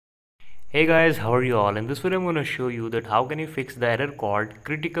Hey guys, how are you all? In this video I'm going to show you that how can you fix the error called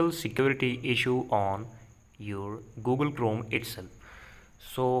critical security issue on your Google Chrome itself.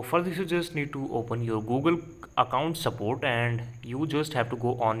 So for this you just need to open your Google account support and you just have to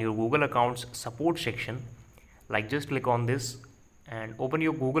go on your Google accounts support section. Like just click on this and open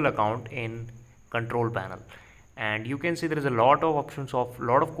your Google account in control panel. And you can see there is a lot of options of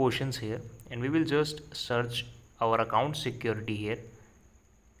lot of questions here, and we will just search our account security here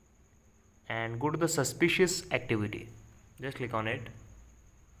and go to the suspicious activity. Just click on it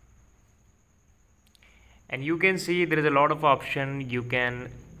and you can see there is a lot of option. You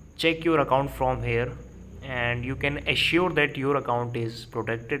can check your account from here and you can assure that your account is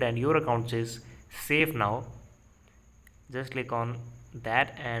protected and your account is safe now. Just click on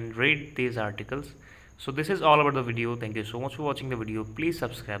that and read these articles. So this is all about the video. Thank you so much for watching the video. Please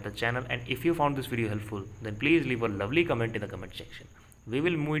subscribe the channel, and if you found this video helpful, then please leave a lovely comment in the comment section. We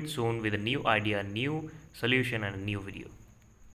will meet soon with a new idea, new solution and a new video.